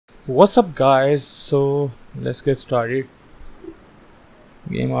What's up guys? So let's get started.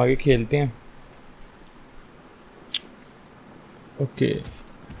 Game आगे खेलते हैं. Okay.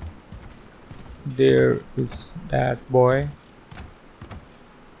 There is that boy.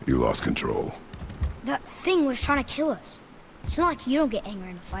 You lost control. That thing was trying to kill us. It's not like you don't get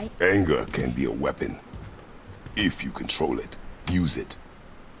angry in a fight. Anger can be a weapon. If you control it, use it.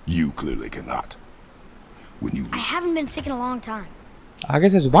 You clearly cannot. When you... I haven't been sick in a long time. आगे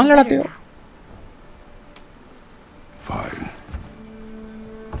से जुबान लड़ाते हो? Fine.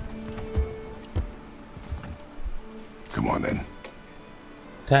 Come on then.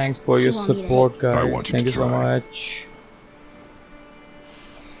 Thanks for your support, guys. I want you Thank to you so try. much.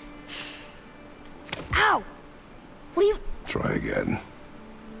 Ow! What are you... Try again.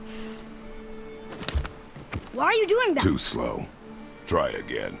 Why are you doing that? Too slow. Try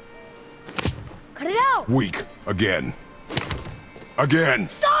again. Cut it out! Weak. Again. Again.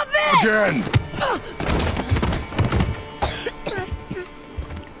 Stop it! Again.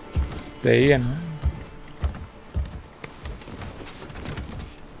 सही है ना?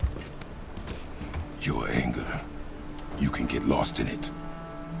 Your anger. You can get lost in it.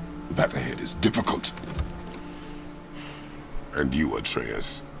 The path ahead is difficult. And you,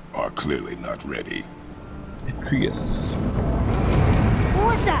 Atreus, are clearly not ready. Atreus. What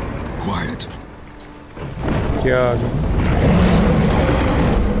was that? Quiet. क्या आ गया?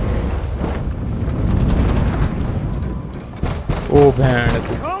 ओ भैंड.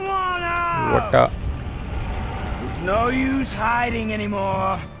 Come on out! वटा. There's no use hiding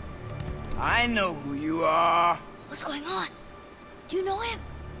anymore. I know who you are. What's going on? Do you know him?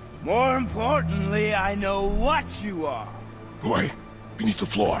 More importantly, I know what you are. Boy, beneath the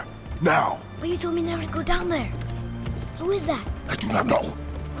floor. Now. But you told me never to go down there. Who is that? I do not know.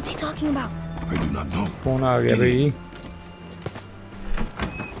 What's he talking about? I do not know. कौन आ गया भाई?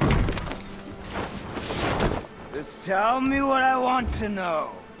 Just tell me what I want to know.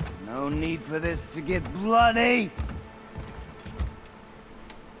 No need for this to get bloody.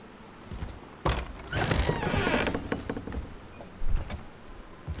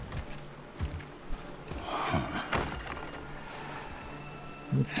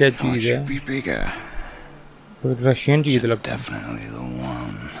 क्या चीज़ है? Be bigger. कोई Russian चीज़ लगता है. Definitely the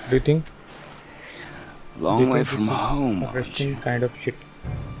one. Do you think? Long way from home. A Russian kind of shit.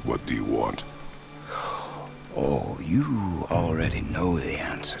 What do you want? Oh, you already know the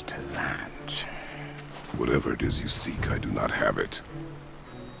answer to that. Whatever it is you seek, I do not have it.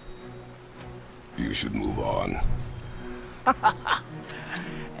 You should move on.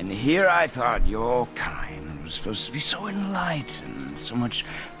 And here I thought your kind was supposed to be so enlightened, so much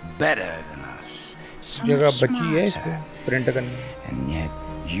better than us, so जगह much बची है इसको smarter. Print करने. And yet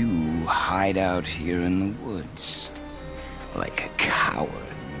you hide out here in the woods like a coward.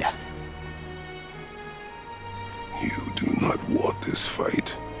 You do not want this fight.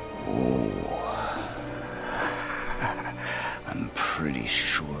 Oh, I'm pretty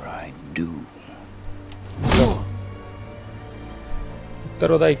sure I do.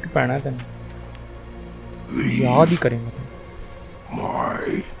 उत्तर होता एक पैना है तेरे. याद ही करेंगे.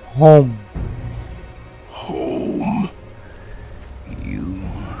 My Home. home. You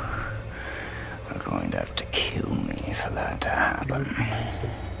are going to have to kill me for that to happen.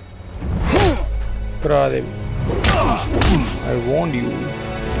 करा दे. I warned you.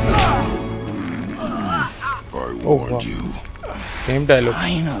 I Oh, warned wow. you. Same dialogue.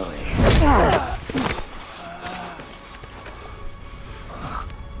 Finally.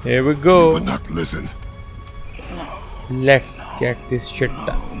 Here we You go. would not listen. Let's get this shit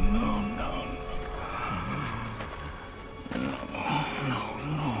done.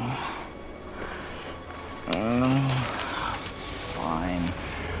 Fine.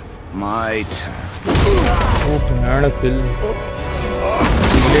 My turn. ओ भैंड सिल.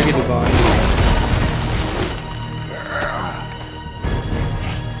 शीले की दुकान.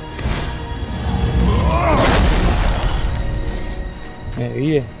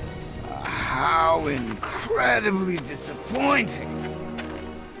 ये है. How incredibly disappointing.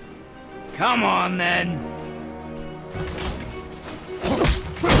 Come on then.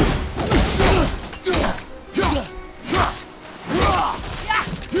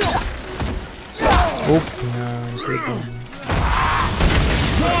 ओ भैंड से दुकान.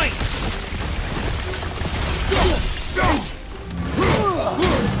 Point.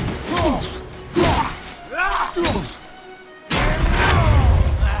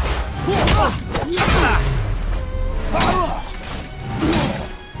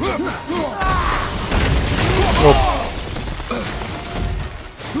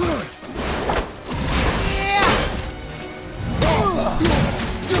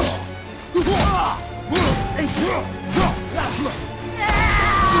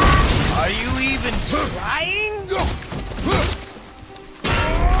 trying?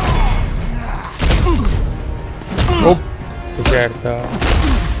 Oh, तो कहता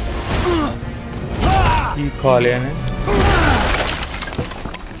कि खा लिया ने.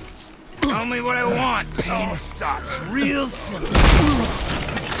 Tell me what I want. Pain stops real simple.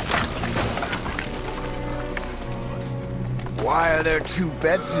 Why are there two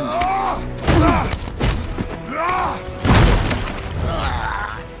beds in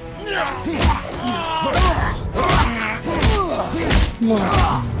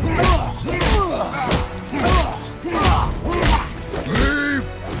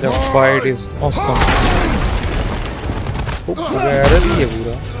The fight is awesome. Oh, वगैरह भी है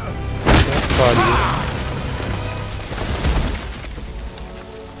पूरा. खा लिया.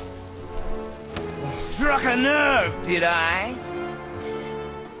 Struck a nerve, did I?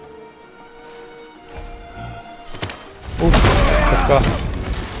 Oh, धक्का.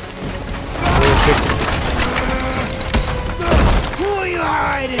 6. Who are you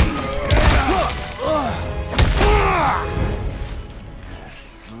hiding?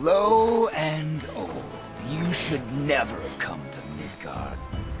 Slow and old. You should never have come to Midgard.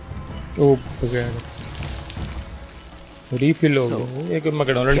 Oh, वगैरह. Refill हो गया. एक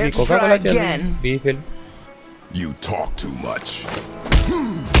मैकडॉनल्ड की कोका कोला चल रही. Refill. You talk too much.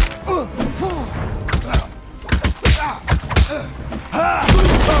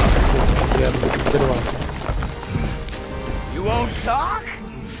 You won't talk?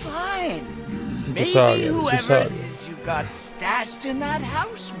 Fine. Maybe गुस्सा आ गया. whoever it is you've got stashed in that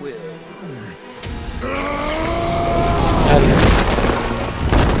house will.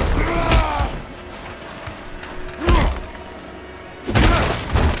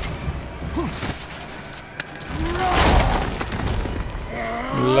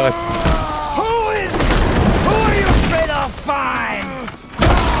 Luck. Who are you afraid I'll find?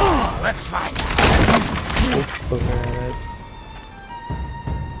 Let's find out.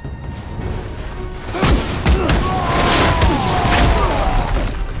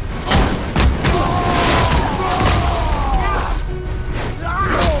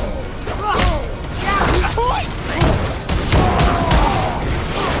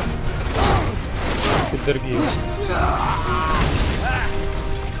 किधर की?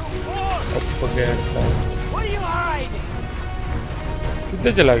 What are you hiding?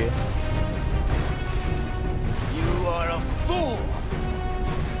 किधर चला गया? You are a fool.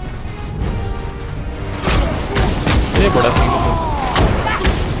 ये बड़ा scene है.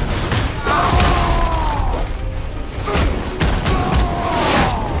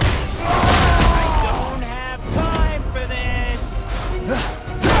 I don't have time for this.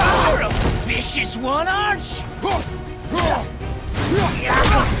 You're a vicious one, aren't you?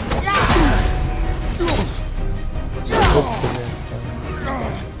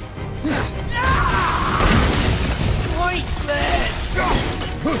 Pointless.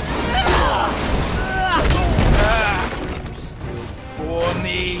 Still for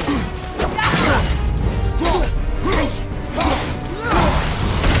me.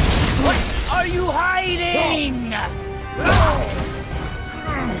 What are you hiding?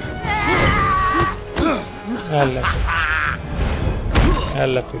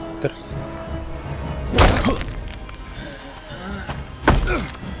 هلا فكر.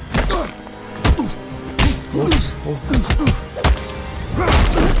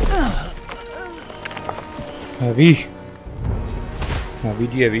 अभी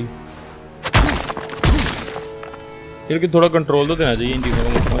जी अभी कि थोड़ा कंट्रोल तो देना चाहिए इन चीज़ों को.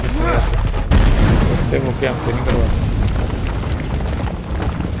 मुझे हमसे नहीं करवाते.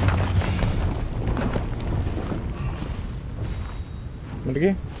 मिल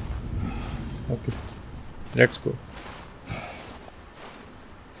गए. Okay, let's go.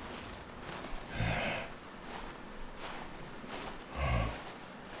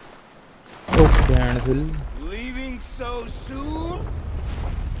 Leaving so soon?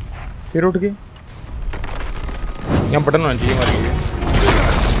 फिर उठ गए. यहाँ बटन होना चाहिए हमारे लिए.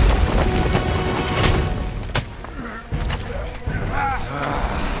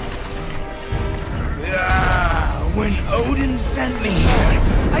 When Odin sent me here,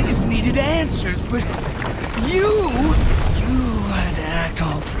 I just needed answers, but you had to act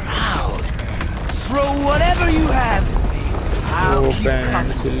all proud. Throw whatever you have at me. I'll keep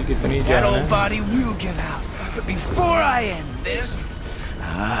coming. That old body will give out. But before I end this,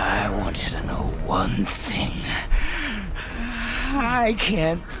 I want you to know one thing. I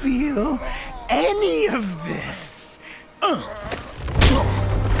can't feel any of this.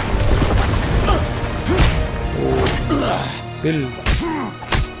 Still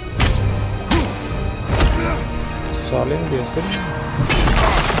solid, yes.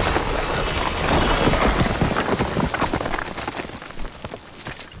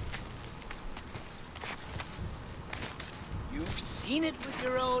 seen it with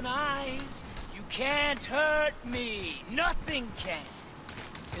your own eyes. You can't hurt me. Nothing can.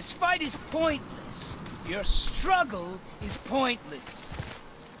 This fight is pointless. Your struggle is pointless.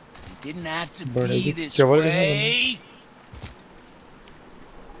 It didn't have to be this way.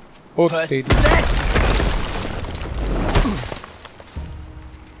 Pathetic.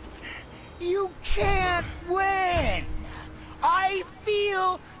 You can't win. I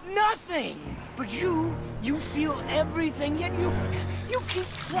feel nothing. But you feel everything, yet you keep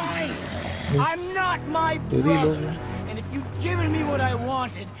trying. I'm not my brother. And if you'd given me what I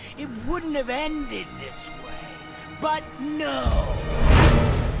wanted, it wouldn't have ended this way. But no.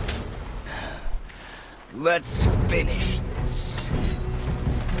 Let's finish this.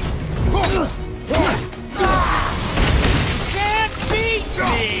 Can't beat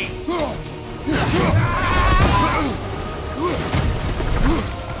me!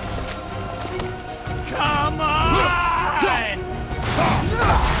 Come on! Okay.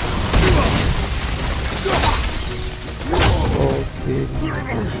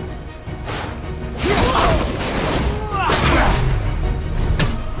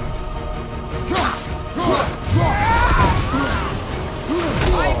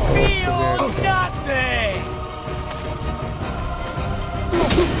 I feel nothing!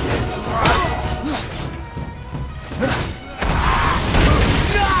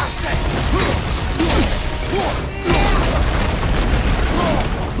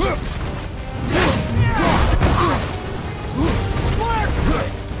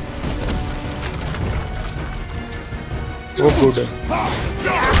 Oh, good.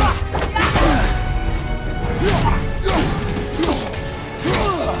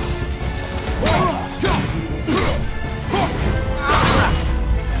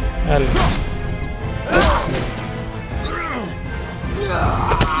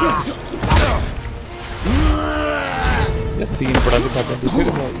 ये scene पड़ा दिखाता है दूसरे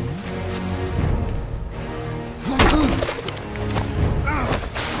के साथ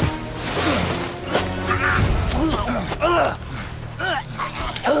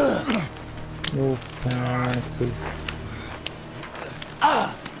Oh, fancy.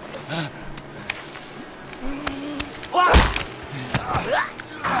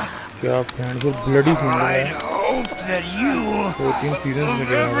 क्या fans और bloody scene है 14 सीजन में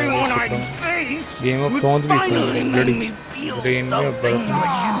गया गेम ऑफ थ्रोन्स भी सीन ब्लडी रेन में बर्फ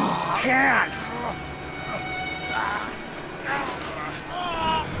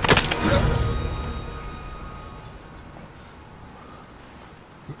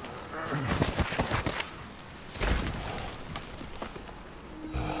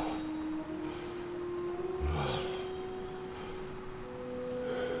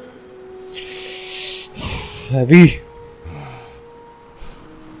heavy.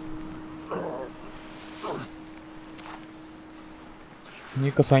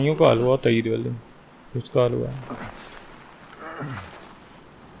 ये कसाईयों का हलवा होता है ईद वाले उसका हलवा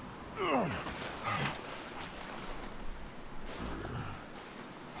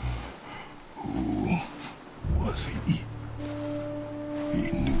Who was he?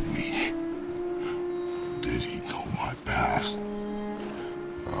 He knew me. Did he know my past?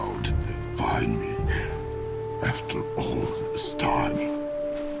 How did they find me? After all this time.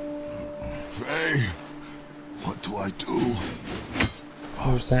 Faye, what do I do?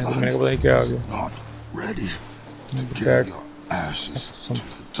 Our son is not ready to carry your ashes to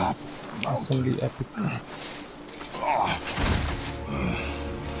the top of the mountain.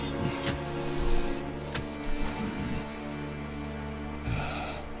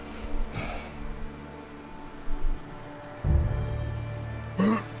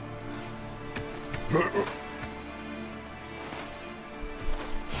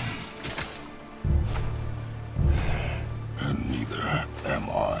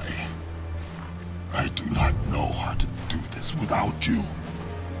 I do not know how to do this without you.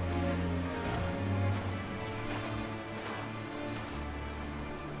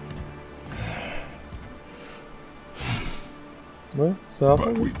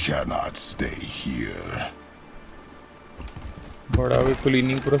 But we cannot stay here. बड़ा भी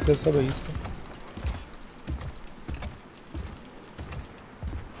cleaning process है भाई इसका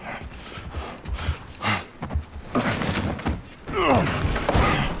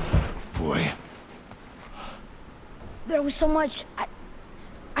Boy. There was so much.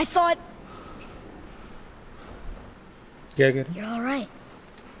 I thought. क्या कह रहे? You're all right.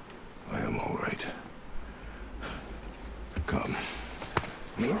 I am all right. Come.